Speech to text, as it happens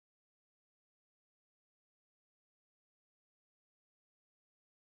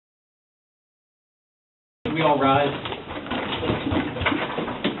Can we all rise?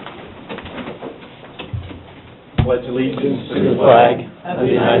 Pledge allegiance To the flag of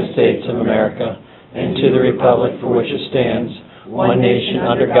the United States of America and to the republic for which it stands, one nation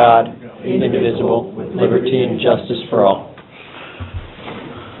under God, indivisible, with liberty and justice for all.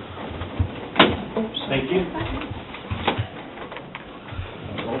 Thank you.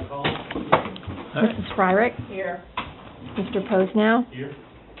 Roll call. Mrs. Fryrick? Here. Mr. Posnow? Here.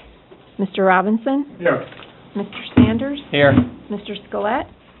 Mr. Robinson? Here. Mr. Sanders? Here. Mr. Scalette?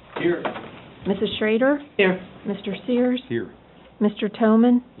 Here. Mrs. Schrader? Here. Mr. Sears? Here. Mr.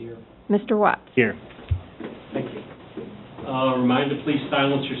 Toman? Here. Mr. Watts? Here. Thank you. Reminder, please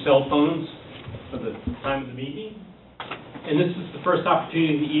silence your cell phones for the time of the meeting. And this is the first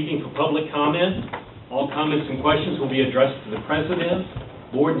opportunity of the evening for public comment. All comments and questions will be addressed to the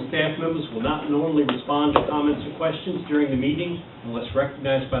president. Board and staff members will not normally respond to comments or questions during the meeting unless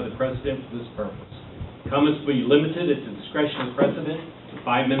recognized by the president for this purpose. Comments will be limited at the discretion of the president to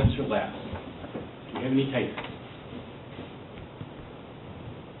 5 minutes or less. Do you have any takers?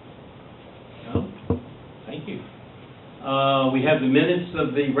 No? Thank you. We have the minutes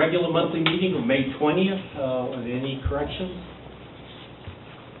of the regular monthly meeting of May 20th. Are there any corrections?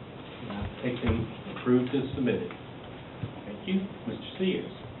 Take them approved as submitted. Thank you. Mr.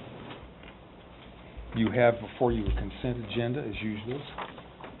 Sears. You have before you a consent agenda as usual,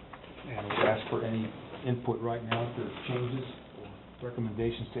 and we'll ask for any input right now if there are changes or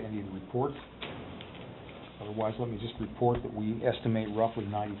recommendations to any of the reports. Otherwise, let me just report that we estimate roughly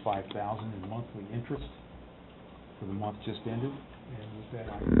 $95,000 in monthly interest for the month just ended, and with that,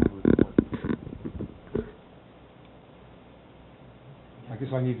 I have a report. I guess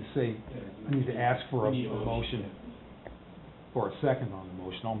I need to ask for a motion or a second on the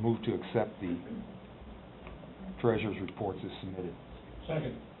motion. I'll move to accept the treasurer's reports as submitted.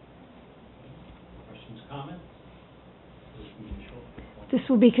 Second. Questions, comments? This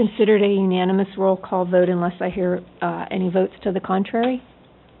will be considered a unanimous roll call vote unless I hear any votes to the contrary.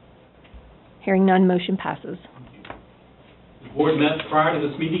 Hearing none, motion passes. The board met prior to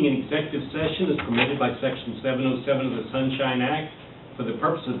this meeting in executive session as permitted by Section 707 of the Sunshine Act for the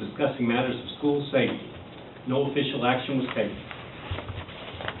purpose of discussing matters of school safety. No official action was taken.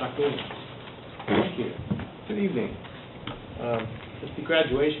 Dr. Williams. Thank you. Good evening. At the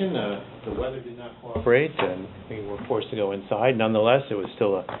graduation, the weather did not cooperate, and we were forced to go inside. Nonetheless, it was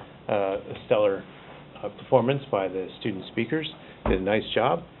still a stellar performance by the student speakers. Did a nice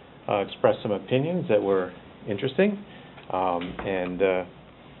job, expressed some opinions that were interesting,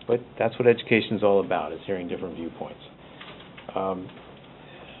 but that's what education is all about, is hearing different viewpoints.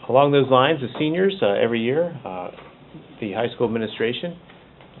 Along those lines, the seniors, every year, the high school administration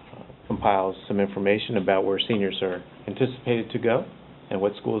compiles some information about where seniors are anticipated to go and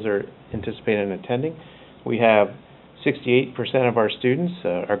what schools are anticipated in attending. We have 68% of our students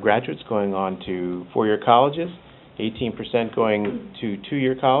are graduates going on to four-year colleges, 18% going to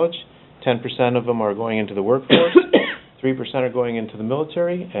two-year college, 10% of them are going into the workforce, 3% are going into the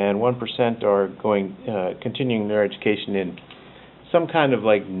military, and 1% are going continuing their education in some kind of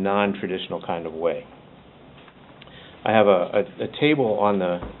like non-traditional kind of way. I have a table on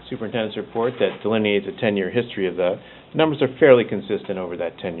the superintendent's report that delineates a 10-year history of that. The numbers are fairly consistent over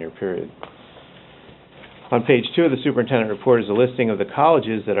that 10-year period. On page 2 of the superintendent report is a listing of the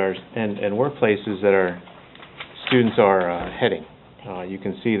colleges that are and workplaces that our students are heading. You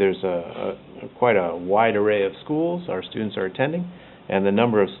can see there's quite a wide array of schools our students are attending and the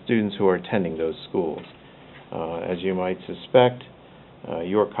number of students who are attending those schools. As you might suspect,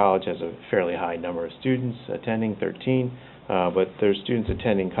 York College has a fairly high number of students attending, 13, but there's students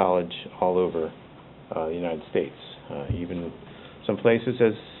attending college all over the United States, even some places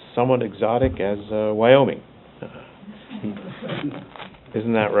as somewhat exotic as Wyoming.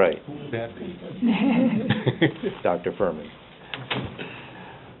 Isn't that right? Who would that be? Dr. Furman.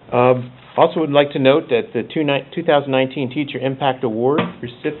 Also would like to note that the 2019 Teacher Impact Award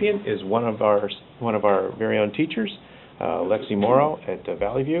recipient is one of our very own teachers, Lexi Morrow at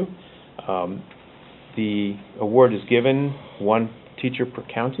Valley View. The award is given one teacher per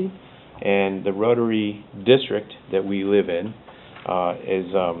county, and the Rotary District that we live in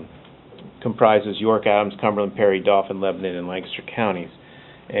comprises York, Adams, Cumberland, Perry, Dauphin, Lebanon, and Lancaster counties.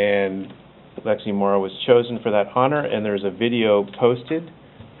 And Lexi Morrow was chosen for that honor, and there's a video posted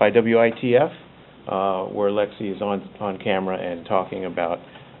by WITF where Lexi is on camera and talking about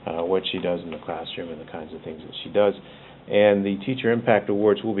what she does in the classroom and the kinds of things that she does. And the Teacher Impact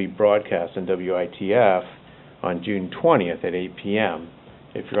Awards will be broadcast on WITF on June 20th at 8 p.m.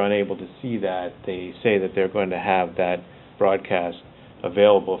 If you're unable to see that, they say that they're going to have that broadcast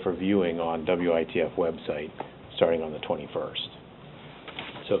available for viewing on WITF website starting on the 21st.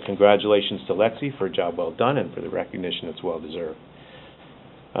 So congratulations to Lexi for a job well done and for the recognition that's well deserved.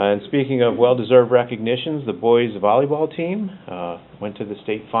 And speaking of well-deserved recognitions, the boys volleyball team went to the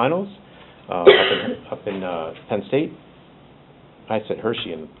state finals up in Penn State. I said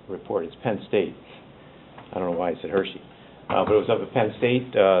Hershey in the report. It's Penn State. I don't know why I said Hershey. But it was up at Penn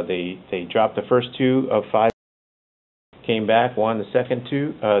State. They dropped the first 2 of 5, came back, won the second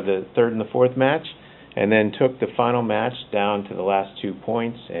 2, the third and the fourth match, and then took the final match down to the last 2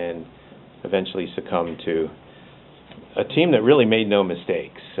 points and eventually succumbed to a team that really made no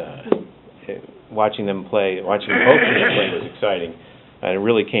mistakes. Watching them play, watching both teams play was exciting, and it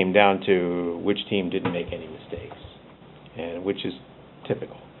really came down to which team didn't make any mistakes, and which is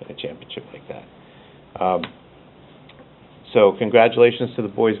typical in a championship like that. So congratulations to the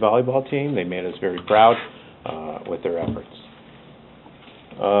boys volleyball team. They made us very proud with their efforts.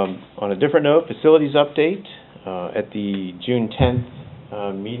 On a different note, facilities update. At the June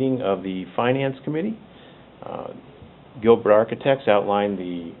 10th meeting of the Finance Committee, Gilbert Architects outlined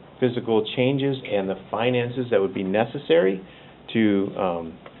the physical changes and the finances that would be necessary to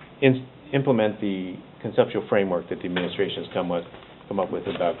implement the conceptual framework that the administration has come up with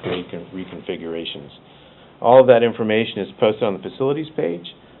about grade reconfigurations. All of that information is posted on the facilities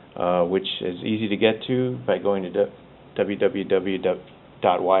page, which is easy to get to by going to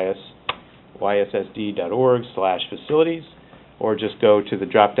www.yssd.org/facilities, or just go to the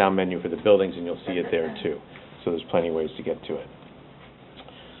drop-down menu for the buildings and you'll see it there too. So there's plenty of ways to get to it.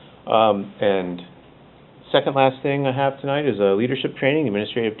 And second last thing I have tonight is a leadership training. The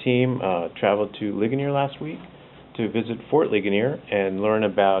administrative team traveled to Ligonier last week to visit Fort Ligonier and learn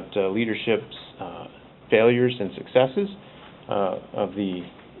about leadership's failures and successes of the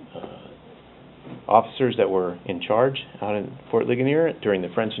officers that were in charge out in Fort Ligonier during the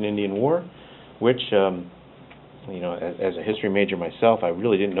French and Indian War, which, as a history major myself, I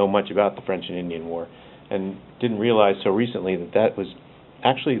really didn't know much about the French and Indian War, and didn't realize so recently that that was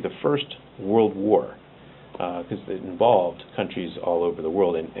actually the first World War, because it involved countries all over the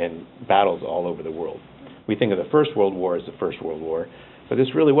world and battles all over the world. We think of the First World War as the First World War, but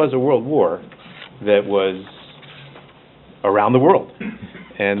this really was a world war that was around the world.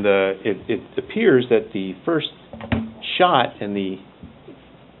 And it appears that the first shot in the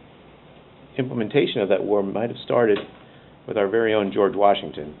implementation of that war might have started with our very own George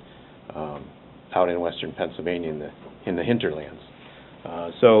Washington out in western Pennsylvania in the hinterlands.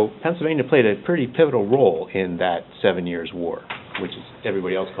 So Pennsylvania played a pretty pivotal role in that 7 Years' War, which is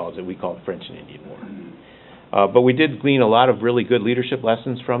everybody else calls it. We call it French and Indian War. But we did glean a lot of really good leadership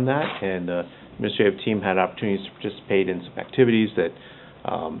lessons from that, and the administrative team had opportunities to participate in some activities that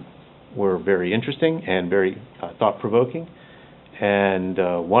were very interesting and very thought-provoking. And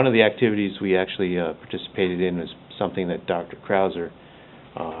one of the activities we actually participated in was something that Dr. Krauser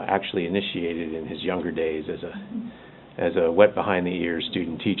actually initiated in his younger days as a wet-behind-the-ears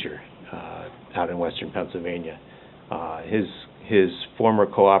student teacher out in western Pennsylvania. His former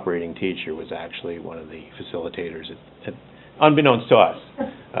cooperating teacher was actually one of the facilitators, unbeknownst to us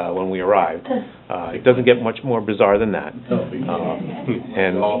when we arrived. It doesn't get much more bizarre than that.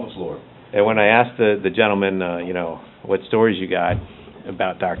 And when I asked the gentleman, what stories you got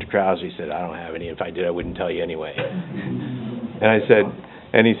about Dr. Krauser, he said, "I don't have any. If I did, I wouldn't tell you anyway." And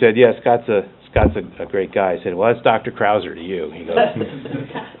he said, "Yeah, Scott's a great guy." I said, "Well, that's Dr. Krauser to you."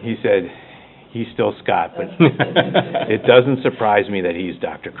 He said, "He's still Scott, but it doesn't surprise me that he's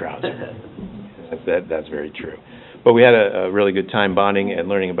Dr. Krauser." That's very true. But we had a really good time bonding and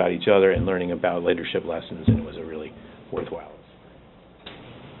learning about each other and learning about leadership lessons, and it was a really worthwhile.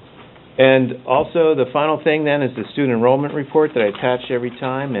 And also, the final thing then is the student enrollment report that I attach every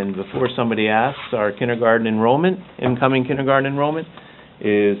time. And before somebody asks, our kindergarten enrollment, incoming kindergarten enrollment,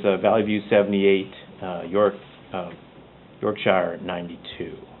 is Valley View 78, Yorkshire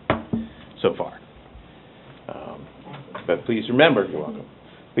 92 so far. But please remember, you're welcome.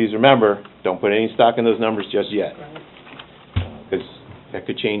 Please remember, don't put any stock in those numbers just yet, because that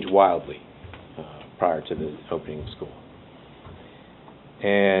could change wildly prior to the opening of school.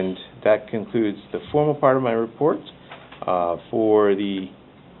 And that concludes the formal part of my report. For the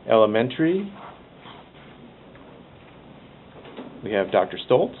elementary, we have Dr.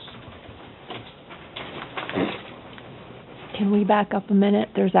 Stoltz. Can we back up a minute?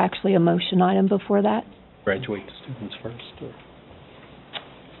 There's actually a motion item before that. Graduate the students first, or?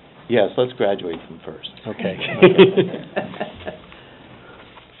 Yes, let's graduate them first. Okay.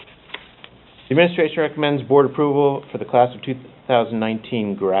 The administration recommends board approval for the class of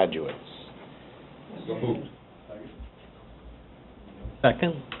 2019 graduates.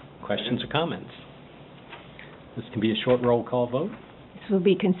 Second. Questions or comments? This can be a short roll call vote. This will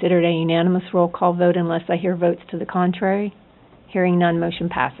be considered a unanimous roll call vote unless I hear votes to the contrary. Hearing none, motion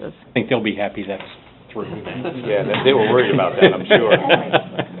passes. I think they'll be happy that's through. Yeah, they were worried about that, I'm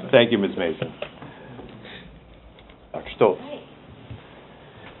sure. Thank you, Ms. Mason. Dr. Stoltz.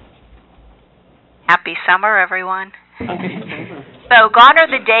 Happy summer, everyone. So gone are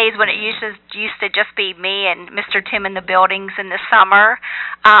the days when it used to just be me and Mr. Tim in the buildings in the summer.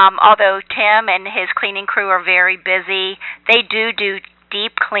 Although Tim and his cleaning crew are very busy, they do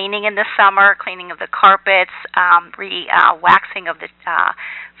deep cleaning in the summer, cleaning of the carpets, waxing of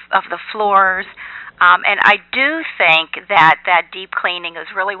the floors. And I do think that deep cleaning is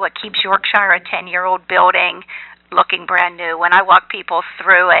really what keeps Yorkshire a 10-year-old building looking brand new. When I walk people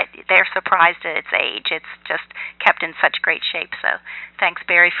through it, they're surprised at its age. It's just kept in such great shape. So thanks,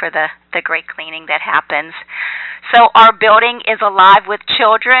 Barry, for the great cleaning that happens. So our building is alive with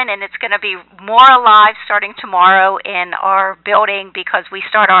children, and it's going to be more alive starting tomorrow in our building because we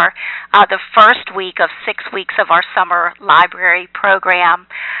start the first week of 6 weeks of our summer library program.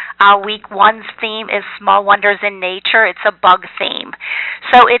 Week 1's theme is Small Wonders in Nature. It's a bug theme.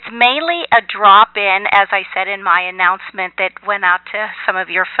 So it's mainly a drop-in, as I said in my announcement that went out to some of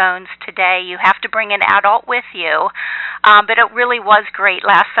your phones today. You have to bring an adult with you. But it really was great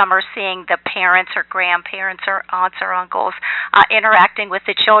last summer seeing the parents or grandparents or aunts or uncles interacting with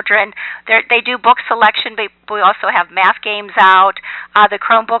the children. They do book selection, but we also have math games out. The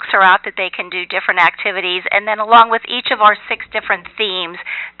Chromebooks are out that they can do different activities. And then along with each of our 6 different themes,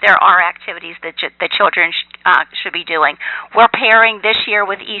 there are activities that the children should be doing. We're pairing this year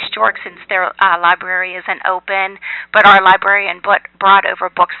with East York since their library isn't open, but our librarian brought over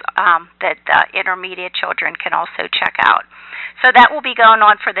books that intermediate children can also check out. So that will be going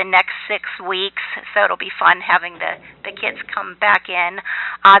on for the next 6 weeks, so it'll be fun having the kids come back in.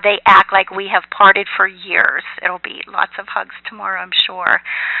 They act like we have parted for years. It'll be lots of hugs tomorrow, I'm sure.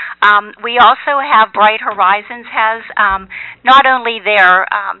 We also have Bright Horizons has not only their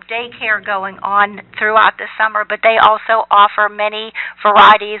daycare going on throughout the summer, but they also offer many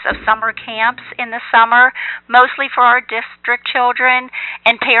varieties of summer camps in the summer, mostly for our district children,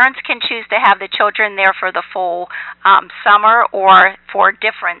 and parents can choose to have the children there for the full summer or for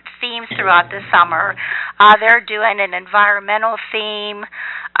different themes throughout the summer. They're doing an environmental theme.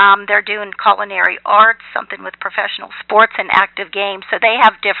 They're doing culinary arts, something with professional sports and active games. So they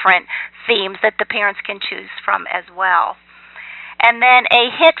have different themes that the parents can choose from as well. And then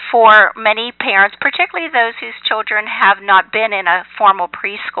a hit for many parents, particularly those whose children have not been in a formal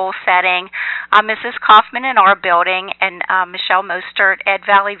preschool setting. Mrs. Kaufman in our building and Michelle Mostert at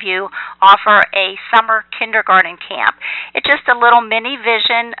Valley View offer a summer kindergarten camp. It's just a little mini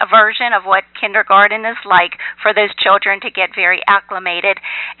version of what kindergarten is like for those children to get very acclimated.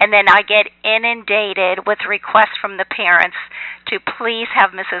 And then I get inundated with requests from the parents to please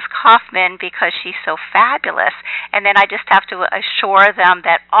have Mrs. Kaufman because she's so fabulous. And then I just have to assure them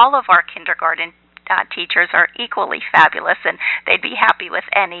that all of our kindergarten teachers are equally fabulous, and they'd be happy with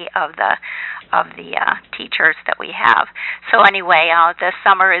any of the teachers that we have. So anyway, the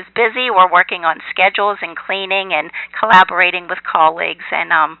summer is busy. We're working on schedules and cleaning and collaborating with colleagues,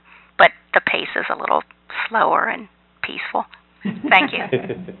 and but the pace is a little slower and peaceful. Thank you.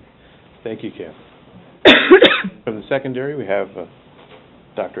 Thank you, Kim. From the secondary, we have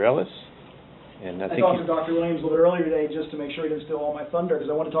Dr. Ellis. And I talked to Dr. Williams a little bit earlier today just to make sure he didn't steal all my thunder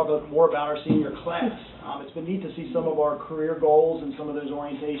because I want to talk a little more about our senior class. It's been neat to see some of our career goals and some of those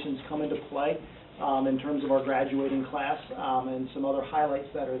orientations come into play in terms of our graduating class and some other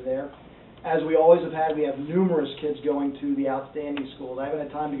highlights that are there. As we always have had, we have numerous kids going to the outstanding schools. I haven't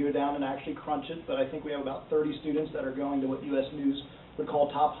had time to go down and actually crunch it, but I think we have about 30 students that are going to what U.S. News would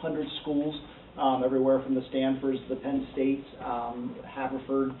call top 100 schools, everywhere from the Stanfords, the Penn States,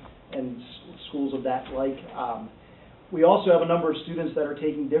 Haverford, and schools of that like. We also have a number of students that are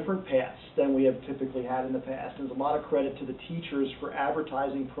taking different paths than we have typically had in the past. There's a lot of credit to the teachers for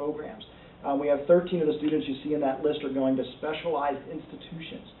advertising programs. We have 13 of the students you see in that list are going to specialized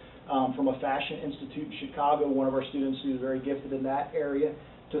institutions. From a fashion institute in Chicago, one of our students who's very gifted in that area,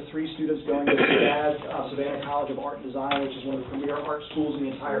 to 3 students going to Savannah College of Art and Design, which is one of the premier art schools in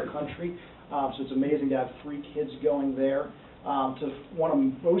the entire country. So it's amazing to have 3 kids going there. To one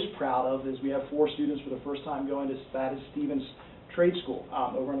I'm most proud of is we have 4 students for the first time going to Spalding Stevens Trade School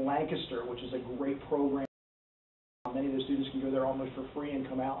over in Lancaster, which is a great program. Many of the students can go there almost for free and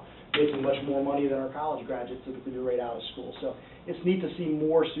come out making much more money than our college graduates typically do right out of school. So it's neat to see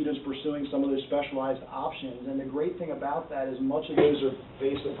more students pursuing some of those specialized options. And the great thing about that is much of those are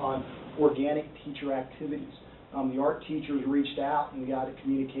based upon organic teacher activities. The art teachers reached out and got a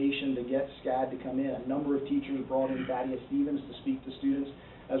communication to get SCAD to come in. A number of teachers brought in Thaddeus Stevens to speak to students,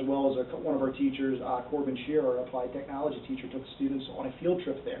 as well as one of our teachers, Corbin Shearer, an applied technology teacher, took students on a field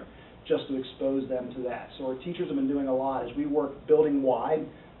trip there just to expose them to that. So our teachers have been doing a lot as we work building-wide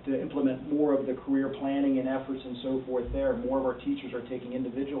to implement more of the career planning and efforts and so forth there. More of our teachers are taking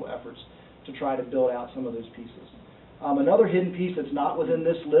individual efforts to try to build out some of those pieces. Another hidden piece that's not within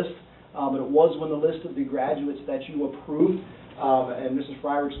this list, but it was on the list of the graduates that you approved, and Mrs.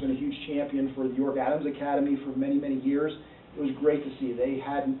 Fryrich's been a huge champion for the York Adams Academy for many, many years. It was great to see. They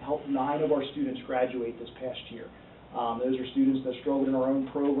had helped 9 of our students graduate this past year. Those are students that struggled in our own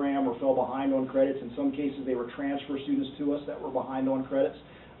program or fell behind on credits. In some cases, they were transfer students to us that were behind on credits,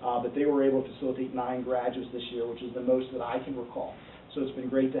 but they were able to facilitate 9 graduates this year, which is the most that I can recall. So it's been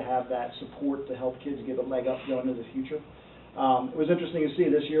great to have that support to help kids get a leg up going into the future. It was interesting to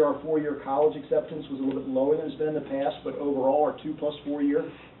see this year our 4-year college acceptance was a little bit lower than it's been in the past, but overall our 2 plus 4 year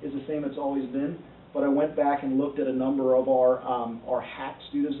is the same it's always been. But I went back and looked at a number of our HAC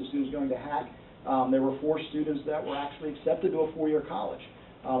students, the students going to HAC. There were 4 students that were actually accepted to a 4-year college.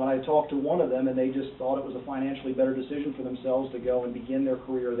 And I talked to one of them, and they just thought it was a financially better decision for themselves to go and begin their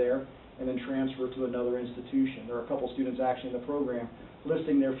career there and then transfer to another institution. There are a couple students actually in the program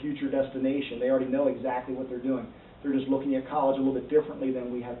listing their future destination. They already know exactly what they're doing. They're just looking at college a little bit differently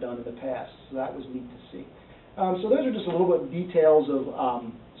than we have done in the past. So that was neat to see. So those are just a little bit of details of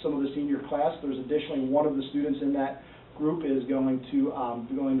some of the senior class. There's additionally one of the students in that group is going to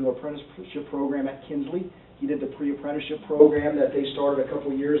apprenticeship program at Kinsley. He did the pre-apprenticeship program that they started a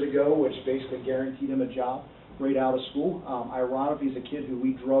couple years ago, which basically guaranteed him a job right out of school. Ironically, he's a kid who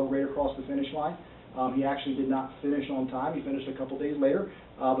we drug right across the finish line. He actually did not finish on time. He finished a couple days later,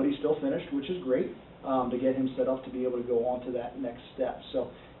 but he still finished, which is great to get him set up to be able to go on to that next step.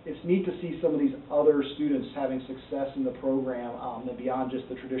 So it's neat to see some of these other students having success in the program and beyond just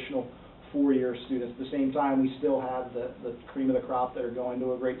the traditional 4-year students. At the same time, we still have the cream of the crop that are going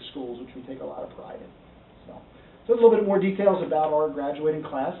to great schools, which we take a lot of pride in. So a little bit more details about our graduating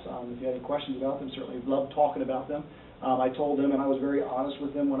class. If you have any questions about them, certainly love talking about them. I told them, and I was very honest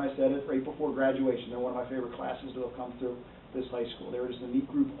with them when I said it right before graduation, they're one of my favorite classes to have come through this high school. They were just a neat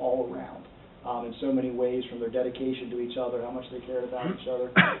group all around. In so many ways, from their dedication to each other, how much they cared about each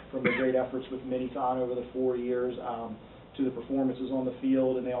other, from their great efforts with Minithon over the 4 years, to the performances on the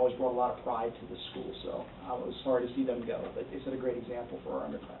field, and they always brought a lot of pride to the school. So I was sorry to see them go, but they set a great example for our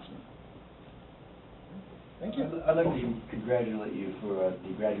underclassmen. Thank you. I'd like to congratulate you for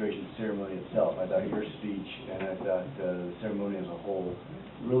the graduation ceremony itself. I thought your speech and I thought the ceremony as a whole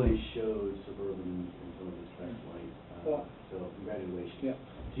really showed Suburban in some of its best light. So congratulations. Yeah.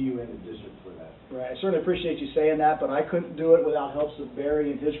 To you and the district for that. Right. I certainly appreciate you saying that, but I couldn't do it without helps of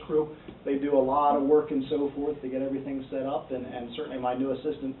Barry and his crew. They do a lot of work and so forth to get everything set up, and certainly my new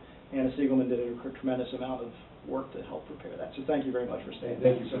assistant, Anna Siegelman, did a tremendous amount of work to help prepare that. So thank you very much for staying.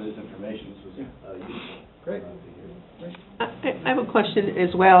 Thank you for this information. This was useful. Great. I have a question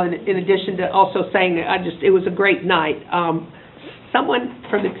as well, in addition to also saying that it was a great night. Someone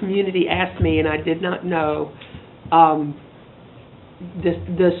from the community asked me, and I did not know,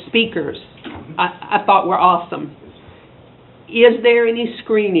 the speakers I thought were awesome. Is there any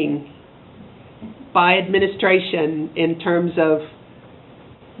screening by administration in terms of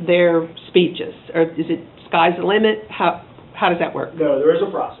their speeches, or is it sky's the limit? How does that work? No, there is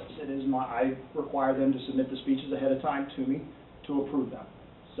a process. I require them to submit the speeches ahead of time to me to approve them.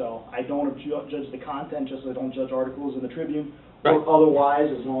 So I don't judge the content, just as I don't judge articles in the Tribune or otherwise,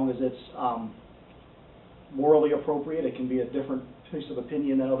 as long as it's morally appropriate. It can be a different piece of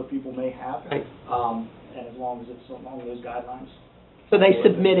opinion that other people may have, and as long as it's along those guidelines. So they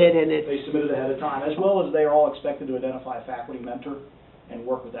submitted, and they submitted ahead of time, as well as they are all expected to identify a faculty mentor and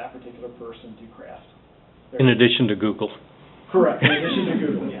work with that particular person to craft. In addition to Google. Correct. In addition to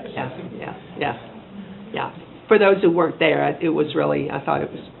Google, yes. Yeah. For those who weren't there, I thought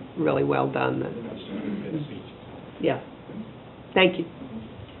it was really well done. Yeah. Thank you.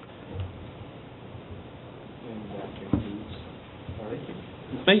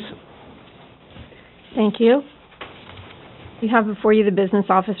 Ms. Mason. Thank you. We have before you the business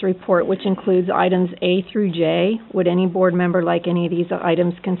office report, which includes items A through J. Would any board member like any of these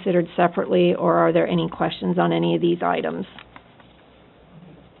items considered separately, or are there any questions on any of these items?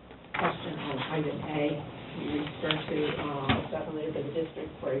 Question on item A. You refer to separately the district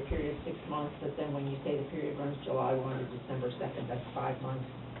for a period of 6 months, but then when you say the period runs July 1 to December 2nd, that's 5 months.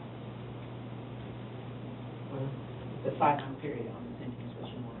 Well, the 5-month period on the sentence,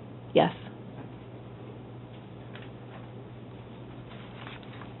 which you want. Yes.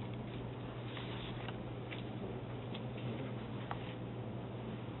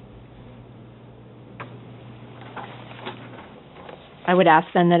 I would ask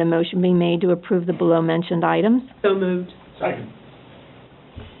then that a motion be made to approve the below-mentioned items. So moved. Second.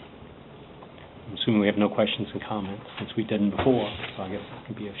 I'm assuming we have no questions and comments, since we didn't before, so I guess this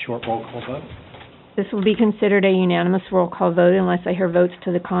can be a short roll call vote. This will be considered a unanimous roll call vote unless I hear votes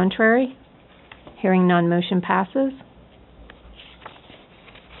to the contrary. Hearing none, motion passes.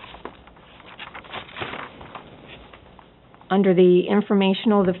 Under the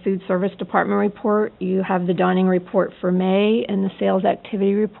informational, the food service department report, you have the dining report for May and the sales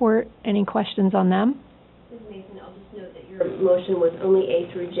activity report. Any questions on them? Ms. Mason, I'll just note that your motion was only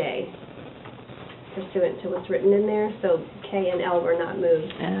A through J, pursuant to what's written in there, so K and L were not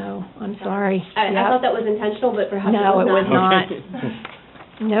moved. Oh, I'm sorry. I Yep. thought that was intentional, but perhaps No, it was not.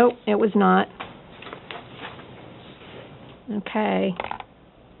 Nope, it was not. Okay.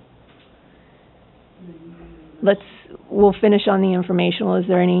 We'll finish on the informational. Is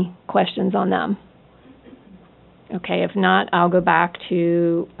there any questions on them? Okay, if not, I'll go back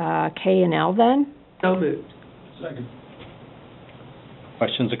to K and L then. So moved. Second.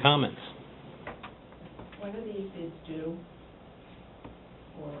 Questions or comments? When are these bids due?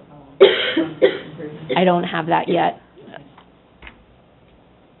 Or, I don't have that yet.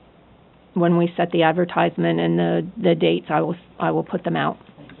 When we set the advertisement and the dates, I will put them out.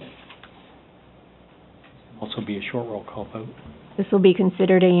 Also be a short roll call vote. This will be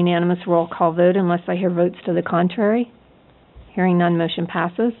considered a unanimous roll call vote unless I hear votes to the contrary. Hearing none, motion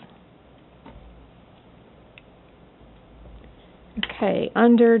passes. Okay,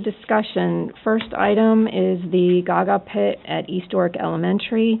 under discussion, first item is the Gaga Pit at East York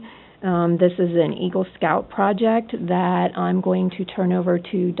Elementary. This is an Eagle Scout project that I'm going to turn over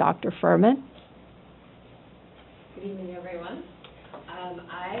to Dr. Furman. Good evening, everyone.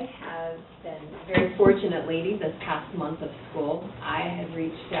 I have been very fortunate lately this past month of school. I have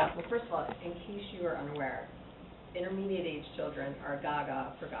reached out, well, first of all, in case you are unaware, intermediate age children are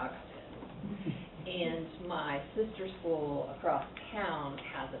gaga for Gaga Pit. And my sister school across town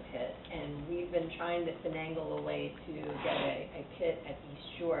has a pit, and we've been trying to finagle a way to get a pit at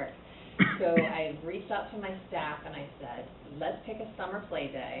East York. So I reached out to my staff and I said, let's pick a summer play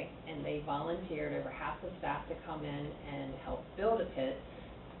day, and they volunteered over half the staff to come in and help build a pit.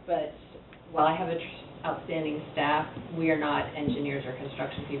 But while I have an outstanding staff, we are not engineers or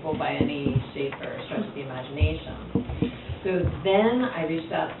construction people by any shape or stretch of the imagination. So then I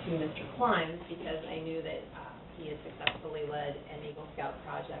reached out to Mr. Klein because I knew that he had successfully led an Eagle Scout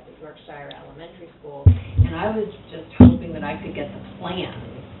project at Yorkshire Elementary School, and I was just hoping that I could get the plan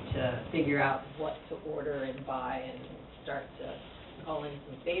to figure out what to order and buy and start to call in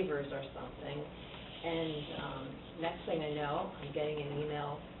some favors or something. And next thing I know, I'm getting an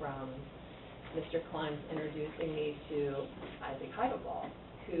email from Mr. Klein introducing me to Isaac Heidelball,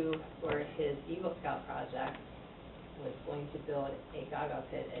 who, for his Eagle Scout project, was going to build a Gaga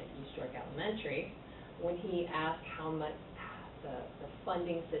pit at East York Elementary. When he asked how much the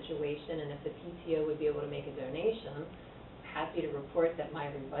funding situation and if the PTO would be able to make a donation, happy to report that my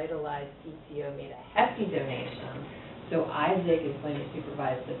revitalized PTO made a hefty donation. So Isaac is going to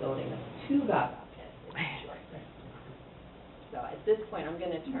supervise the building of 2 Gaga pits at East York. So at this point, I'm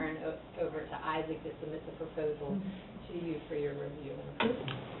going to turn over to Isaac to submit the proposal to you for your review and approval.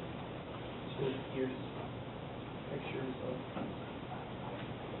 So here's pictures of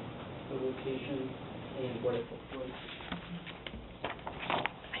the location and what it looks like.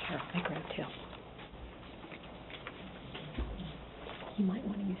 Here, I grab too. You might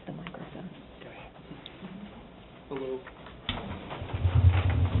want to use the microphone. Hello.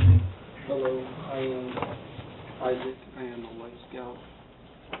 Hello, I am Isaac. I am a White Scout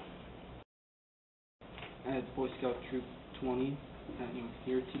at Boy Scout Troop 20. I am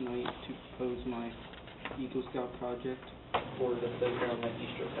here tonight to propose my Eagle Scout project for the playground at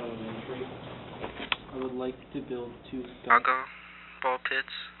East York Elementary. I would like to build 2 Gaga ball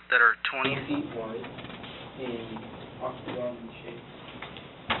pits that are 20 feet wide and octagon in shape.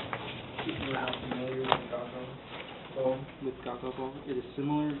 If you're not familiar with Gaga ball, it is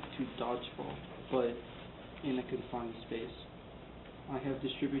similar to dodgeball, but in a confined space. I have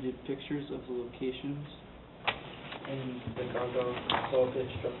distributed pictures of the locations and the Gaga ball pit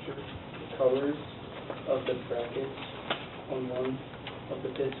structure. The colors of the brackets on one of the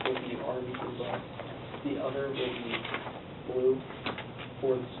pits will be orange and black. The other will be blue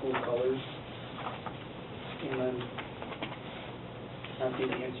for the school colors. And I'm happy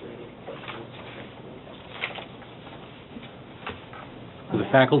to answer any questions. Are the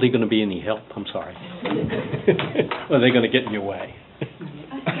faculty going to be any help? I'm sorry. Or are they going to get in your way?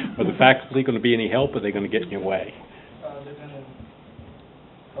 Are the faculty going to be any help, or are they going to get in your way? They're going to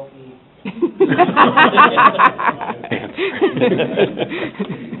help me How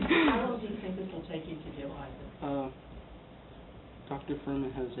long do you think this will take you to do, Isaac? Dr.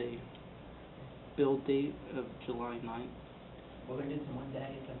 Furman has a build date of July 9th. Well, they're doing one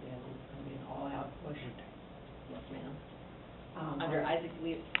day, because it's going to be an all-out push. Yes, ma'am. Under Isaac's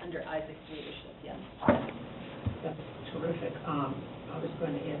leadership, yes. That's terrific. I was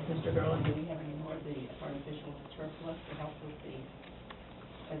going to ask Mr. Gerlin, do we have any more of the artificial surplus to help with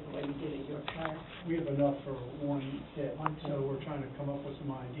as the way we did at Yorkshire? We have enough for one hit, so we're trying to come up with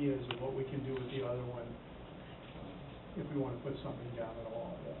some ideas of what we can do with the other one, if we want to put something down at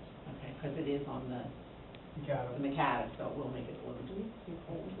all, yes. Okay, because it is on the macadam, so it will make it a little. Do we see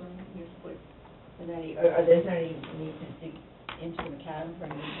holes or anything to put? Is there any need to dig into the macadam for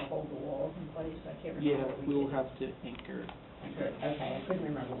anything to hold the walls in place? I can't remember. Yeah, what we will did. have to anchor. Good, okay, I couldn't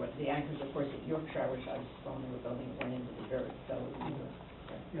remember what the anchors, of course, at Yorkshire, which I saw when they were building, went into the dirt, so it was.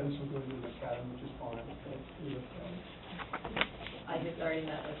 Yeah, this will go into the academy, which is fine. I just already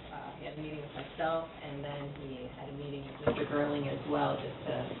met with, he had a meeting with myself, and then he had a meeting with Mr. Gerling as well, just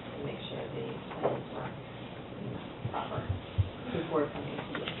to make sure the plans were proper before coming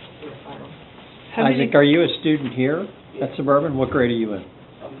to the final. Isaac, are you a student here at Suburban? What grade are you in?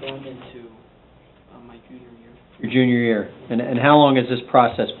 I'm going into my junior year. Your junior year. And how long has this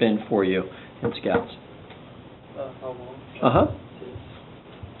process been for you in Scouts? How long? Uh-huh.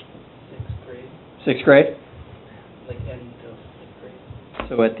 Sixth grade. Sixth grade? Like heading to sixth grade.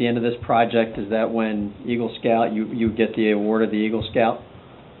 So at the end of this project, is that when Eagle Scout, you get the award of the Eagle Scout?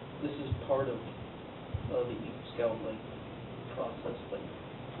 This is part of the Eagle Scout process,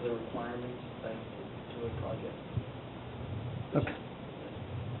 the requirements to a project. Okay.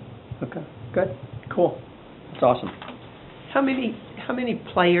 Okay, good, cool. That's awesome. How many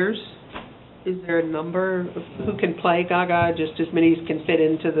players? Is there a number of who can play Gaga, just as many as can fit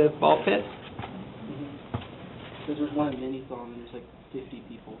into the ball pit? Because there's one in Minithon, and there's like 50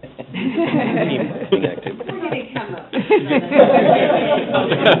 people.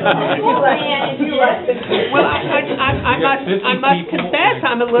 Well, I must confess,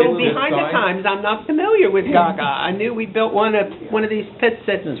 I'm a little behind the times. I'm not familiar with Gaga. I knew we built one of these pits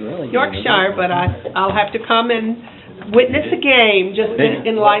at Yorkshire, but I'll have to come and witness a game just to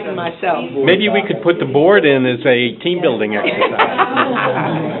enlighten myself. Maybe we could put the board in as a team building exercise.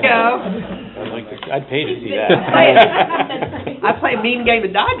 Yeah. I'd pay to see that. I play a mean game of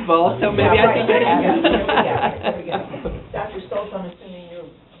dodgeball, so maybe I think There we go. Dr. Stoltz, I'm assuming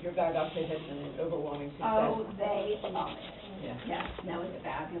your Gaga pit has been an overwhelming success. Oh, they love it. Yeah. Yes, no, it's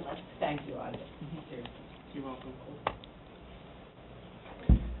fabulous. Thank you, Isaac. Seriously. You're welcome.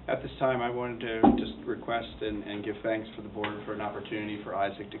 At this time, I wanted to just request and give thanks for the board for an opportunity for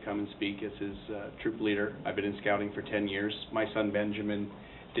Isaac to come and speak as his troop leader. I've been in scouting for 10 years. My son Benjamin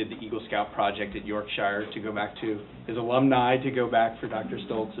did the Eagle Scout project at Yorkshire to go back to his alumni, to go back for Dr.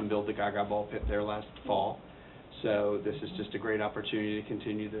 Stoltz and build the Gaga ball pit there last fall. So this is just a great opportunity to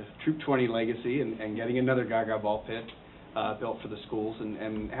continue the Troop 20 legacy and getting another Gaga ball pit built for the schools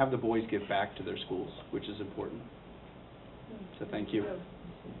and have the boys give back to their schools, which is important. So thank you.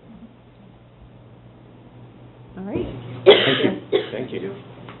 All right. Thank you. Thank you.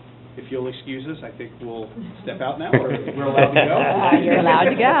 If you'll excuse us, I think we'll step out now, or we're allowed to go? You're allowed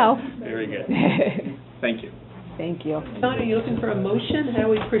to go. Very good. Thank you. Thank you. Don, are you looking for a motion? How are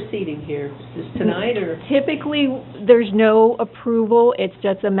we proceeding here? Is this tonight or? Typically, there's no approval. It's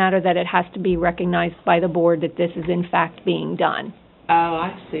just a matter that it has to be recognized by the board that this is in fact being done. Oh,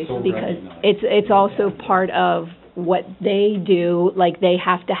 I see. Because it's also part of what they do, like they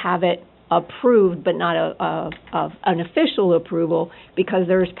have to have it approved, but not an official approval, because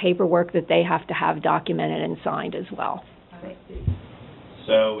there's paperwork that they have to have documented and signed as well.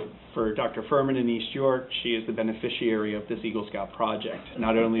 So for Dr. Furman in East York, she is the beneficiary of this Eagle Scout project.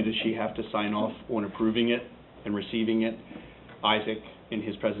 Not only does she have to sign off on approving it and receiving it, Isaac, in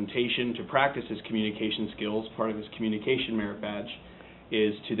his presentation to practice his communication skills, part of his communication merit badge,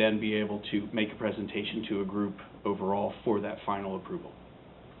 is to then be able to make a presentation to a group overall for that final approval.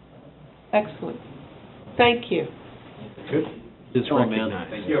 Excellent. Thank you. Good. It's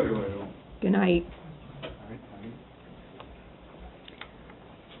recognized. Thank you, everyone. Good night.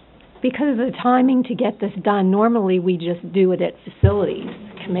 Because of the timing to get this done, normally we just do it at facilities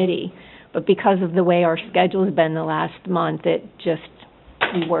committee, but because of the way our schedule has been the last month,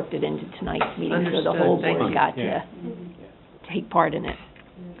 we worked it into tonight's meeting, so the whole board got to take part in it.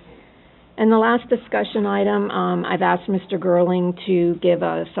 And the last discussion item, I've asked Mr. Gerling to give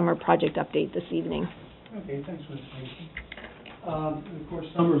a summer project update this evening. Okay, thanks for the information. Of course,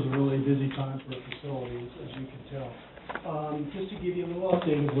 summer's a really busy time for facilities, as you can tell. Just to give you a little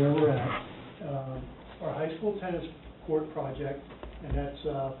update of where we're at, our high school tennis court project, and that's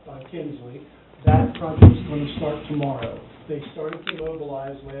by Kinsley, that project's going to start tomorrow. They started to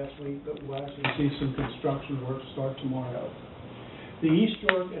mobilize last week, but we'll actually see some construction work start tomorrow. The East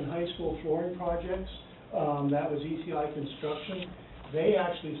York and high school flooring projects, that was ECI Construction. They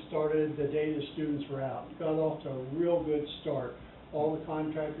actually started the day the students were out. Got off to a real good start. All the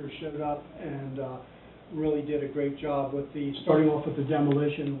contractors showed up and really did a great job with starting off with the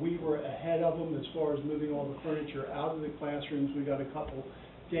demolition. We were ahead of them as far as moving all the furniture out of the classrooms. We got a couple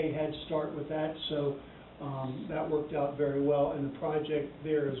day head start with that, so that worked out very well. And the project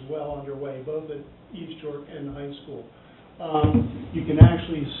there is well underway, both at East York and the high school. You can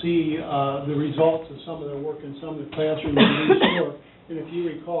actually see the results of some of their work in some of the classrooms in East York. And if you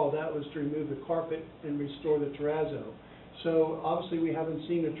recall, that was to remove the carpet and restore the terrazzo. So obviously we haven't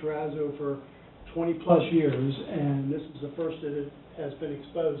seen a terrazzo for 20 plus years, and this is the first that it has been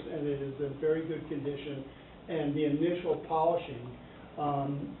exposed, and it is in very good condition. And the initial polishing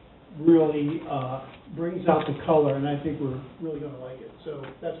really brings out the color, and I think we're really going to like it. So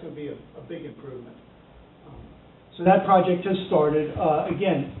that's going to be a big improvement. So that project has started.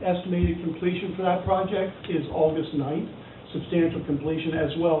 Again, estimated completion for that project is August 9th. Substantial completion,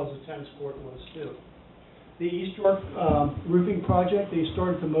 as well as the tennis court was too. The East York roofing project, they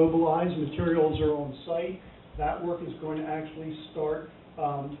started to mobilize. Materials are on site. That work is going to actually start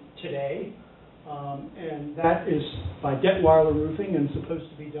today. And that is by Detweiler Roofing and supposed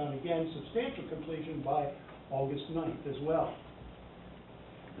to be done again, substantial completion by August 9th as well.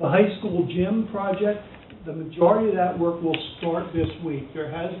 The high school gym project, the majority of that work will start this week. There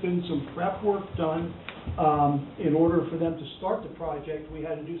has been some prep work done. In order for them to start the project, we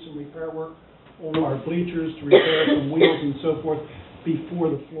had to do some repair work on our bleachers to repair some wheels and so forth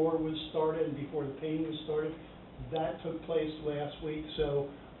before the floor was started and before the painting was started. That took place last week, so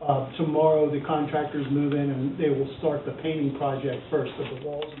tomorrow the contractors move in and they will start the painting project first of the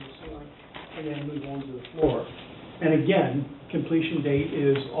walls and the ceiling, and then move on to the floor. And again, completion date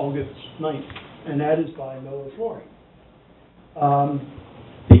is August 9th, and that is by Miller Flooring.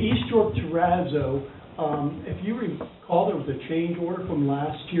 The East York terrazzo, if you recall, there was a change order from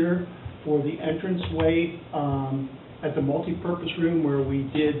last year for the entranceway at the multipurpose room where we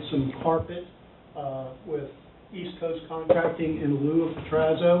did some carpet with East Coast Contracting in lieu of the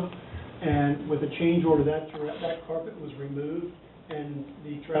terrazzo. And with a change order, that carpet was removed, and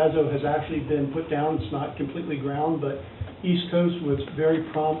the terrazzo has actually been put down. It's not completely ground, but East Coast was very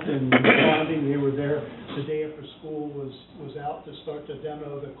prompt in responding. They were there the day after school was out to start to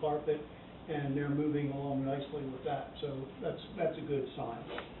demo the carpet, and they're moving along nicely with that. So that's a good sign.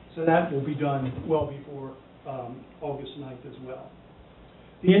 So that will be done well before August 9th as well.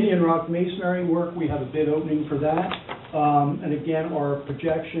 The Indian Rock Masonry work, we have a bid opening for that. And again, our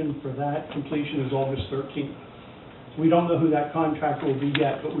projection for that completion is August 13th. We don't know who that contractor will be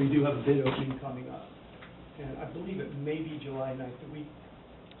yet, but we do have a bid opening coming up. And I believe it may be July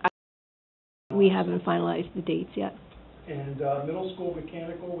 9th. We haven't finalized the dates yet. And middle school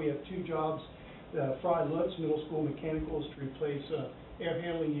mechanical, we have two jobs. Fry Lutz Middle School Mechanical is to replace an air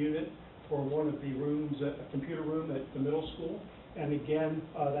handling unit for one of the rooms, a computer room at the middle school. And again,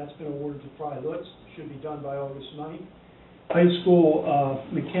 that's been awarded to Fry Lutz. Should be done by August 9th. High school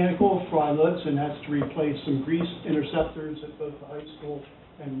mechanical, Fry Lutz, and that's to replace some grease interceptors at both the high school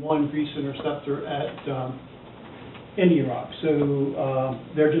and one grease interceptor at Indian Rock. So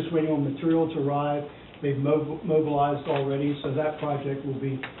they're just waiting on material to arrive. They've mobilized already, so that project will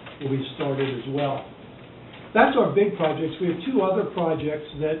be started as well. That's our big projects. We have two other projects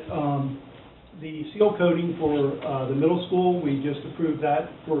that the seal coating for the middle school, we just approved that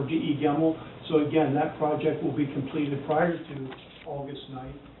for D.E. Gemmel. So again, that project will be completed prior to August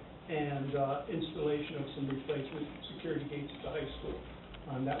 9th, and installation of some replacement security gates at the high school.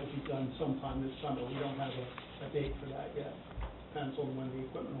 That will be done sometime this summer. We don't have a date for that yet. Depends on when the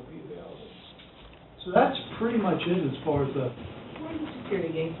equipment will be available. So that's pretty much it as far as the... Where are the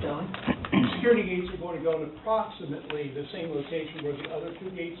security gates going? Security gates are going to go in approximately the same location where the other two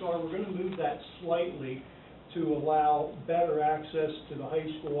gates are. We're going to move that slightly to allow better access to the high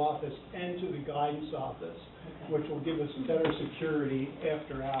school office and to the guidance office, which will give us better security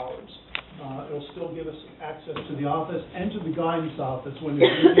after hours. It'll still give us access to the office and to the guidance office when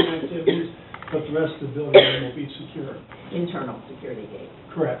there's meeting activities, but the rest of the building will be secure. Internal security gates.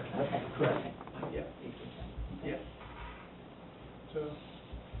 Correct. Okay. Correct. Yeah. Yeah. So,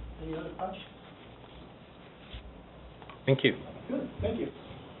 any other questions? Thank you. Good, thank you.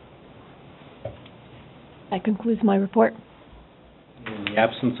 That concludes my report. the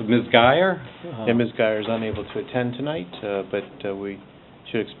absence of Ms. Geyer. And Ms. Geyer is unable to attend tonight, but we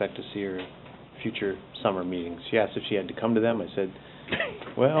should expect to see her at future summer meetings. She asked if she had to come to them. I said,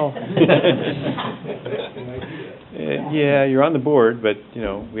 well, yeah, you're on the board, but, you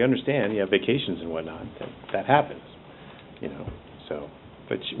know, we understand you have vacations and whatnot. That happens, you know, so,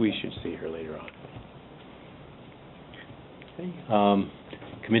 but we should see her later on. Okay.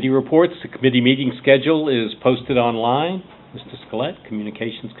 Committee reports. The committee meeting schedule is posted online. Mr. Scalette,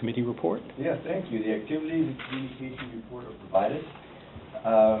 Communications Committee report. Yeah, thank you. The activities and communication report are provided.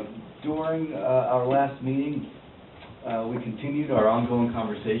 During our last meeting, we continued our ongoing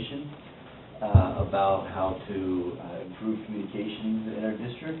conversation about how to improve communications in our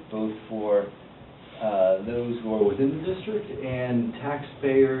district, both for those who are within the district and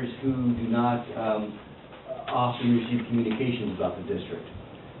taxpayers who do not often receive communications about the district.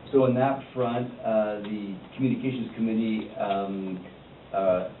 So in that front, the Communications Committee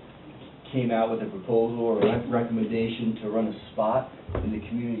came out with a proposal or a recommendation to run a spot in the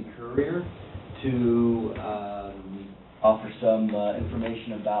Community Courier to offer some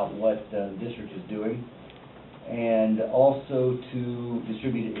information about what the district is doing, and also to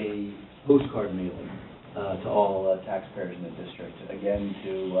distribute a postcard mailing to all taxpayers in the district, again,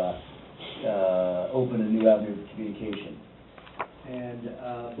 to open a new avenue of communication.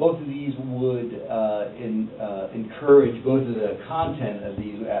 And both of these would encourage, both of the content of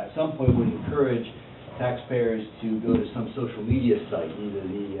these at some point would encourage taxpayers to go to some social media site, either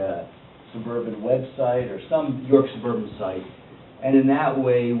the Suburban website or some York Suburban site. And in that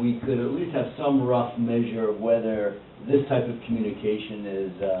way, we could at least have some rough measure of whether this type of communication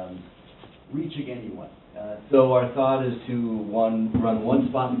is reaching anyone. So our thought is to run one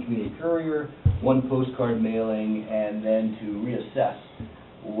spot in the Community Courier, one postcard mailing, and then to reassess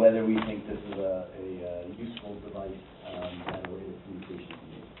whether we think this is a useful device and a way of communication.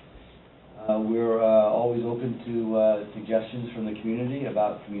 We're always open to suggestions from the community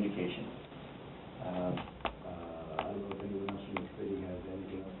about communication. I don't know if anyone else from the committee has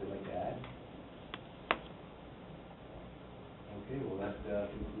anything else they'd like to add. Okay, well that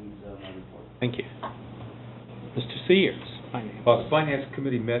concludes my report. Thank you. Mr. Sears. The Finance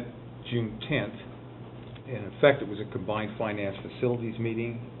Committee met June 10th. In effect, it was a combined finance facilities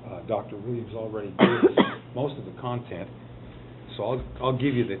meeting. Dr. Williams already gave us most of the content, so I'll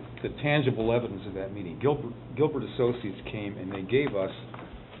give you the tangible evidence of that meeting. Gilbert Associates came and they gave us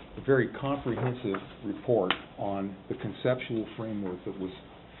a very comprehensive report on the conceptual framework that was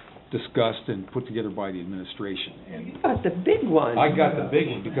discussed and put together by the administration. And You got the big one. I got the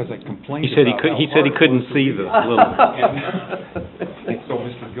big one because I complained He said about how he said he hard it couldn't was to see read. the little. And so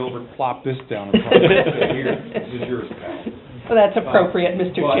Mr. Gilbert plopped this down and told me, here, this is yours, pal. Well, that's appropriate,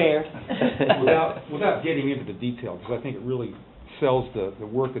 Mr. But Chair. without getting into the detail, because I think it really sells the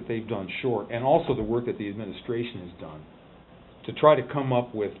work that they've done short, and also the work that the administration has done, to try to come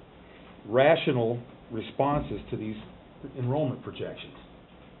up with rational responses to these enrollment projections.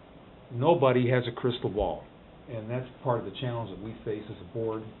 Nobody has a crystal ball, and that's part of the challenge that we face as a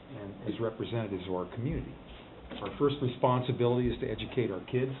board and as representatives of our community. Our first responsibility is to educate our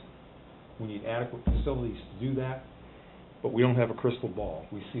kids. We need adequate facilities to do that, but we don't have a crystal ball.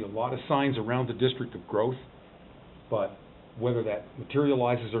 We see a lot of signs around the district of growth, but whether that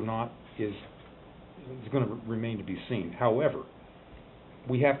materializes or not is going to remain to be seen. However,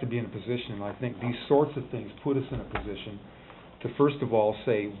 we have to be in a position, and I think these sorts of things put us in a position to first of all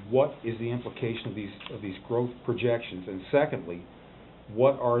say, what is the implication of these growth projections, and secondly,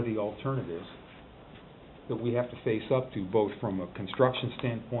 what are the alternatives that we have to face up to, both from a construction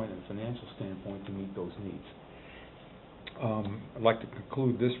standpoint and a financial standpoint, to meet those needs. I'd like to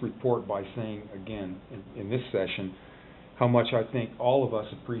conclude this report by saying again in this session how much I think all of us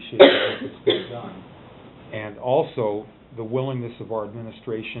appreciate the work that's been done, and also the willingness of our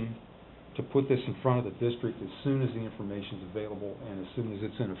administration to put this in front of the district as soon as the information is available and as soon as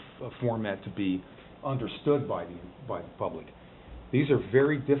it's in a format to be understood by the public. These are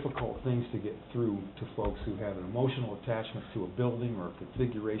very difficult things to get through to folks who have an emotional attachment to a building or a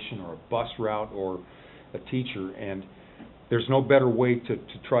configuration or a bus route or a teacher, and there's no better way to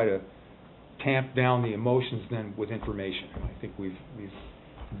try to tamp down the emotions than with information. I think we've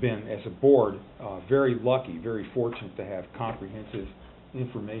been, as a board, very lucky, very fortunate to have comprehensive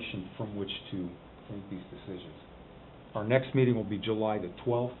information from which to make these decisions. Our next meeting will be July the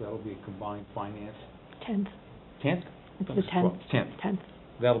 12th. That'll be a combined finance. 10th. 10th? It's the 10th. 10th.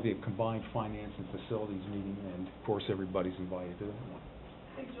 That'll be a combined finance and facilities meeting, and of course everybody's invited to that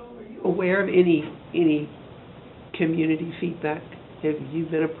one. Aware of any community feedback? Have you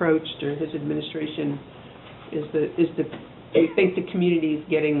been approached, or his administration? Is the Do you think the community is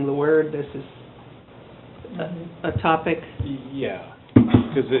getting the word this is a topic? Yeah,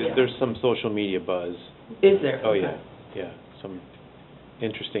 because there's some social media buzz. Is there? Oh, yeah, yeah, some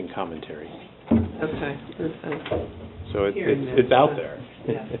interesting commentary. Okay. So Hearing it's out there.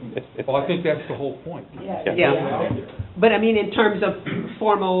 Well, I think that's the whole point. Yeah. But I mean, in terms of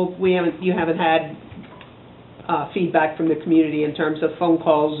formal, you haven't had feedback from the community in terms of phone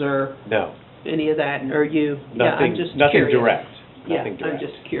calls or No. any of that, or you? Yeah, I'm just Nothing curious. direct. Yeah, Nothing direct. I'm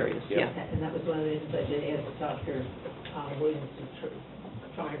just curious, Yeah. yeah. And that was one of the reasons I did ask Dr. Williams to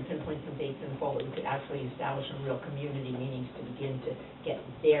try and pinpoint some dates in the fall that we could actually establish some real community meetings to begin to get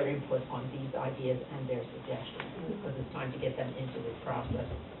their input on these ideas and their suggestions, because it's time to get them into this process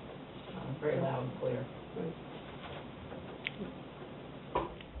very loud and clear.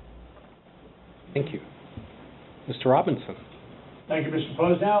 Thank you. Mr. Robinson? Thank you, Mr.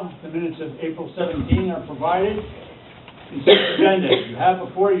 Posnell. The minutes of April 17 are provided. Consent agenda. You have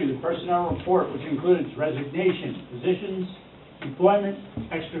before you the personnel report, which includes resignation, positions, employment,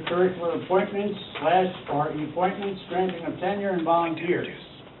 extracurricular appointments, /RE appointments, granting of tenure, and volunteers.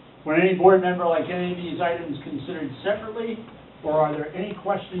 Would any board member like any of these items considered separately, or are there any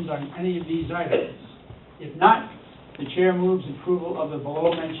questions on any of these items? If not, the chair moves approval of the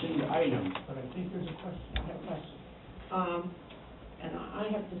below-mentioned items. But I think there's a question. I have a question. And I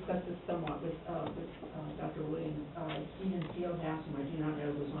have discussed this somewhat with Dr. Williams. Stephen Fieldhouse, whom I do not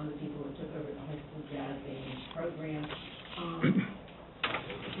know, was one of the people who took over the high school jazz band program.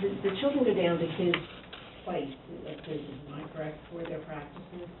 The children go down to his place, am I correct, for their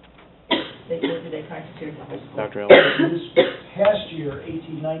practices? Do they practice here at the high school? Dr. Ellis? This past year,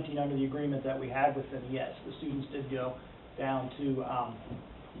 18-19, under the agreement that we had with them, yes, the students did go down to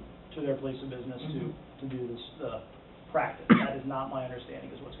their place of business to do this practice. That is not my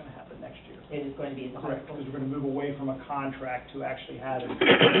understanding is what's going to happen next year. It is going to be in the high Correct, school. because we're going to move away from a contract to actually have a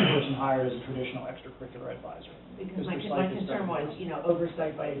person hired as a traditional extracurricular advisor. Because my concern was,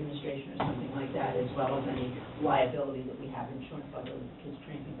 oversight by administration or something like that, as well as any liability that we have, insurance liability, kids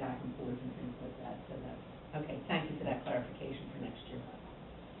tramping back and forth and things like that. So okay, thank you for that clarification for next year.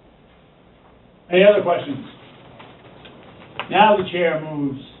 Any other questions? Now the chair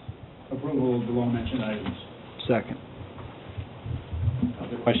moves approval of below-mentioned items. Second.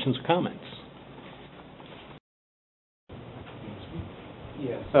 Other questions or comments?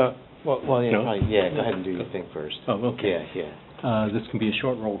 Yes. Well, yeah, No? probably, yeah, go ahead and do your thing first. Oh, okay. Yeah. This can be a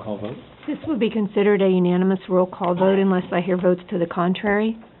short roll call vote. This will be considered a unanimous roll call vote unless I hear votes to the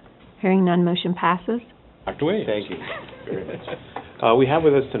contrary. Hearing none, motion passes. Dr. Williams? Thank you very much. We have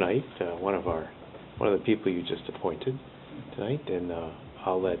with us tonight one of the people you just appointed tonight, and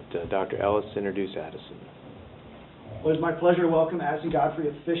I'll let Dr. Ellis introduce Addison. Well, it's my pleasure to welcome Addison Godfrey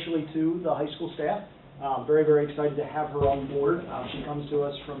officially to the high school staff. Very, very excited to have her on board. She comes to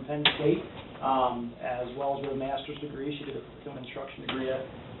us from Penn State, as well as with a master's degree. She did a curriculum instruction degree at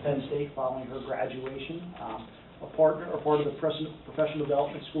Penn State following her graduation. A part of the professional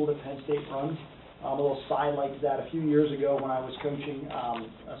development school that Penn State runs. A little sidelight to that, a few years ago when I was coaching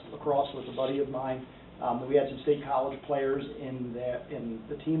lacrosse with a buddy of mine, we had some state college players in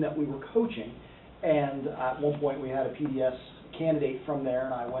the team that we were coaching. And at one point we had a PDS candidate from there,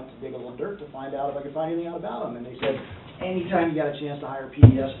 and I went to dig a little dirt to find out if I could find anything out about him. And they said, anytime you got a chance to hire a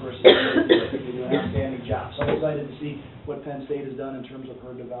PDS person, they do an outstanding job. So I'm excited to see what Penn State has done in terms of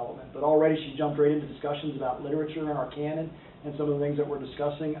her development. But already she jumped right into discussions about literature and our canon and some of the things that we're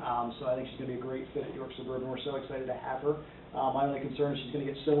discussing. So I think she's going to be a great fit at York Suburban. We're so excited to have her. My only concern is she's going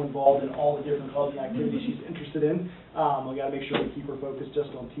to get so involved in all the different clubs and activities she's interested in. We got to make sure we keep her focused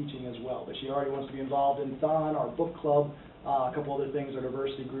just on teaching as well. But she already wants to be involved in Thon, our book club, a couple other things, our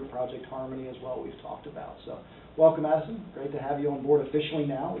diversity group, Project Harmony as well, we've talked about. So welcome, Addison. Great to have you on board officially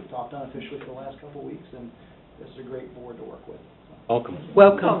now. We've talked unofficially for the last couple of weeks, and this is a great board to work with. Welcome.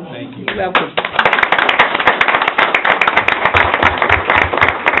 Welcome. Thank you. Welcome.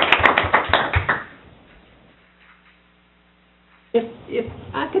 If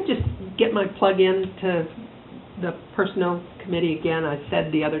I could just get my plug in to the Personnel Committee again. I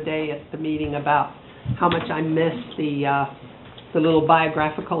said the other day at the meeting about how much I miss the little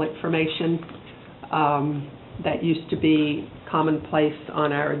biographical information that used to be commonplace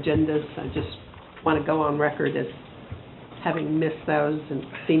on our agendas. I just want to go on record as having missed those, and it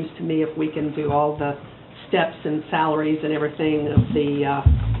seems to me if we can do all the steps and salaries and everything of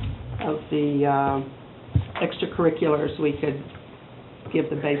the extracurriculars, we could give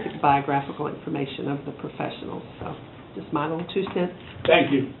the basic biographical information of the professionals. So just my little 2 cents.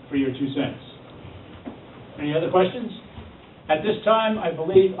 Thank you for your 2 cents. Any other questions? At this time, I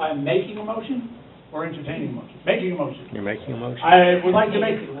believe I'm making a motion. or entertaining a motion? Making a motion. You're making a motion? I would like to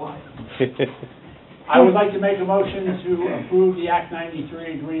make a motion to approve the Act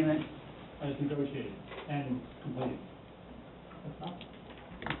 93 agreement as negotiated and completed.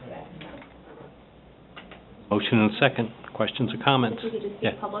 Motion and second. Questions or comments? If we could just do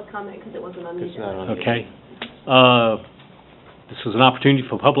public comment, because it wasn't on the It's not agenda. on the Okay. This is an opportunity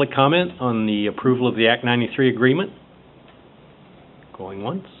for public comment on the approval of the Act 93 agreement. Going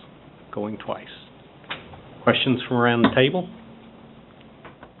once, going twice. Questions from around the table?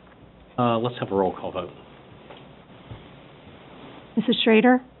 Let's have a roll call vote. Mrs.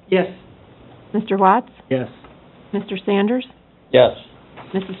 Schrader? Yes. Mr. Watts? Yes. Mr. Sanders? Yes.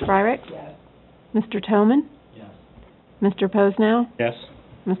 Mrs. Fryrick? Yes. Mr. Toman? Yes. Mr. Posnow? Yes.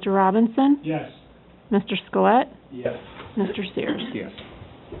 Mr. Robinson? Yes. Mr. Scalette? Yes. Mr. Sears? Yes.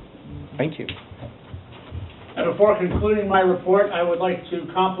 Thank you. And before concluding my report, I would like to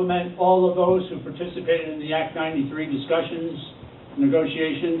compliment all of those who participated in the Act 93 discussions,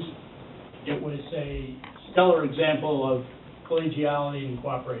 negotiations. It was a stellar example of collegiality and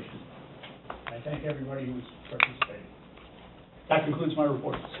cooperation. I thank everybody who was participating. That concludes my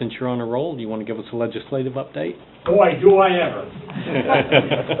report. Since you're on a roll, do you want to give us a legislative update? Boy, do I ever.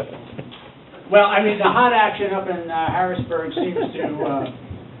 Well, I mean, the hot action up in Harrisburg seems to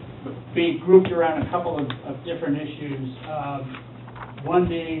be grouped around a couple of different issues. One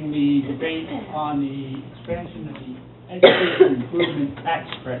being the debate on the expansion of the education improvement tax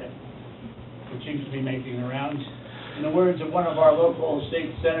credit, which seems to be making the rounds. In the words of one of our local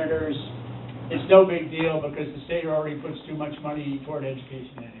state senators, it's no big deal because the state already puts too much money toward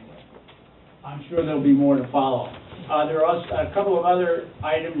education anyway. I'm sure there'll be more to follow. There are a couple of other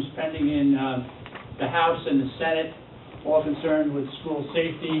items pending in the House and the Senate, all concerned with school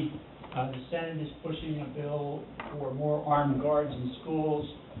safety. The Senate is pushing a bill for more armed guards in schools.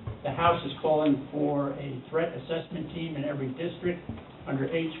 The House is calling for a threat assessment team in every district under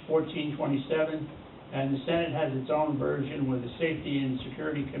H 1427, and the Senate has its own version with the Safety and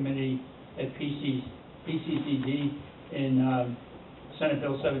Security Committee at PCCD in Senate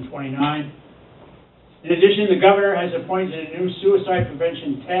Bill 729. In addition, the governor has appointed a new suicide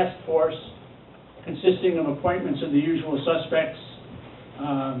prevention task force consisting of appointments of the usual suspects.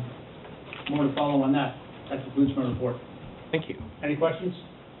 More to follow on that. That concludes my report. Thank you. Any questions?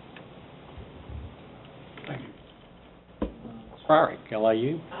 Thank you. Fryrick,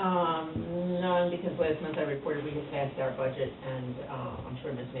 LIU. None, because last month I reported we had passed our budget, and I'm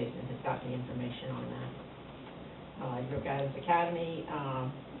sure Ms. Mason has got the information on that. York Adams Academy,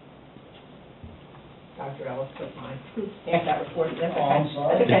 Dr. Ellis put mine, half that report, that's okay. I'm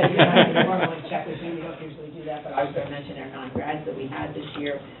sorry. That's okay, you normally check with me, we don't usually do that, but I was going to mention our non-grads that we had this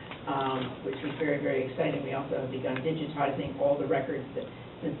year, which was very, very exciting. We also have begun digitizing all the records that,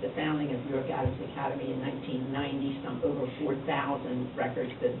 since the founding of York Adams Academy in 1990, some over 4,000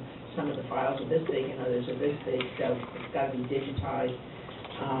 records, that some of the files are this big and others are this big, so it's got to be digitized.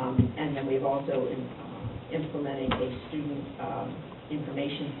 And then we've also implementing a student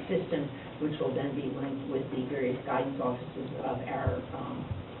information system, which will then be linked with the various guidance offices of our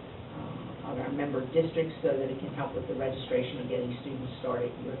member districts, so that it can help with the registration of getting students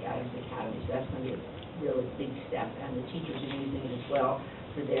started at York Adams Academy. So that's going to be a really big step, and the teachers are using it as well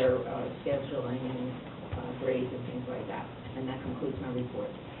for their scheduling and grades and things like that. And that concludes my report.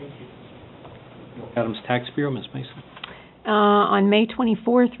 Thank you. Adams Tax Bureau, Ms. Mason. On May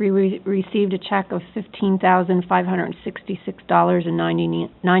 24th, we received a check of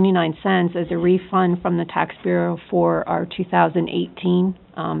 $15,566.99 as a refund from the Tax Bureau for our 2018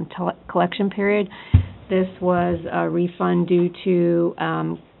 collection period. This was a refund due to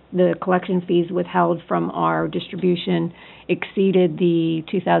the collection fees withheld from our distribution exceeded the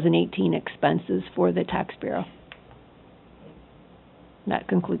 2018 expenses for the Tax Bureau. That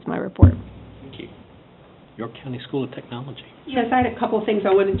concludes my report. Thank you. York County School of Technology. Yes, I had a couple of things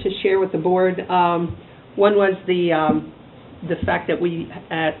I wanted to share with the board. One was the fact that we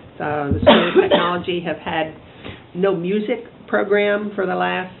at the School of Technology have had no music program for the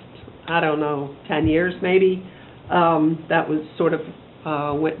last, 10 years maybe. That was sort of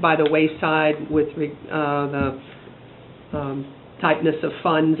went by the wayside with the tightness of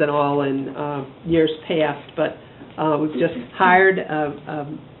funds and all in years past. But we've just hired a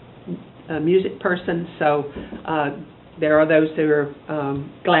music person, so there are those who are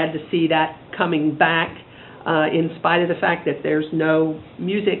glad to see that coming back. In spite of the fact that there's no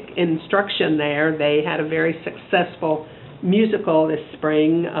music instruction there, they had a very successful musical this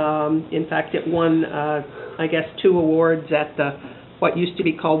spring. In fact, it won, 2 awards at what used to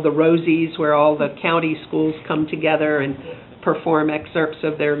be called the Rosies, where all the county schools come together and perform excerpts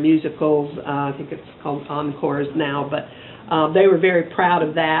of their musicals. I think it's called Encores now, but they were very proud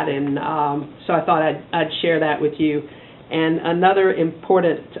of that, and so I thought I'd share that with you. And another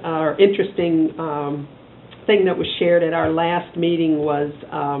important or interesting thing that was shared at our last meeting was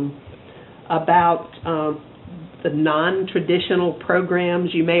about the non-traditional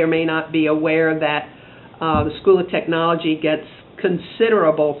programs. You may or may not be aware that the School of Technology gets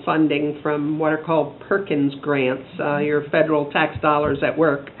considerable funding from what are called Perkins grants, your federal tax dollars at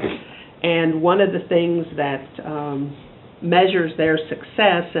work. And one of the things that measures their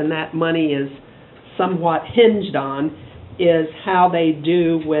success, and that money is somewhat hinged on, is how they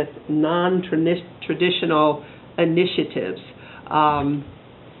do with non-traditional initiatives,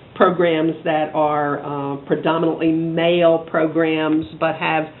 programs that are predominantly male programs but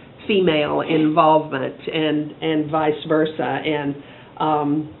have female involvement and vice versa. And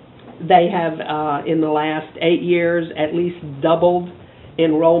they have, in the last 8 years, at least doubled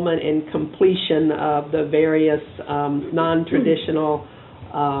enrollment and completion of the various non-traditional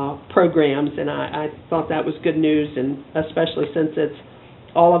programs, and I thought that was good news, and especially since it's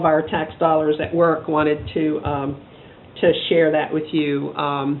all of our tax dollars at work, wanted to share that with you.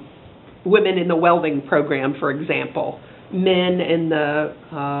 Women in the welding program, for example, men in the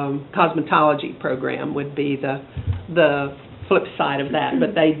cosmetology program would be the flip side of that,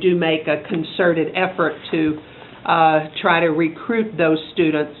 but they do make a concerted effort to try to recruit those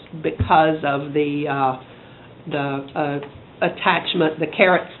students because of the attachment, the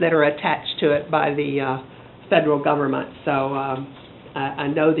carrots that are attached to it by the federal government. So I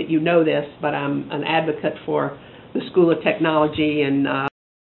know that you know this, but I'm an advocate for the School of Technology, and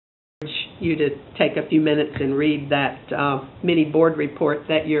urge you to take a few minutes and read that mini board report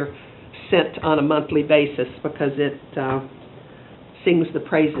that you're sent on a monthly basis, because it sings the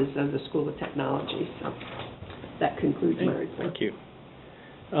praises of the School of Technology. So that concludes my report. Thank you.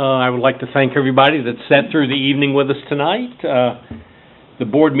 I would like to thank everybody that sat through the evening with us tonight. The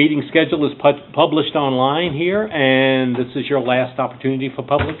board meeting schedule is published online here, and this is your last opportunity for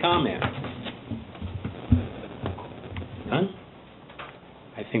public comment. None?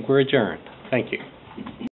 I think we're adjourned. Thank you.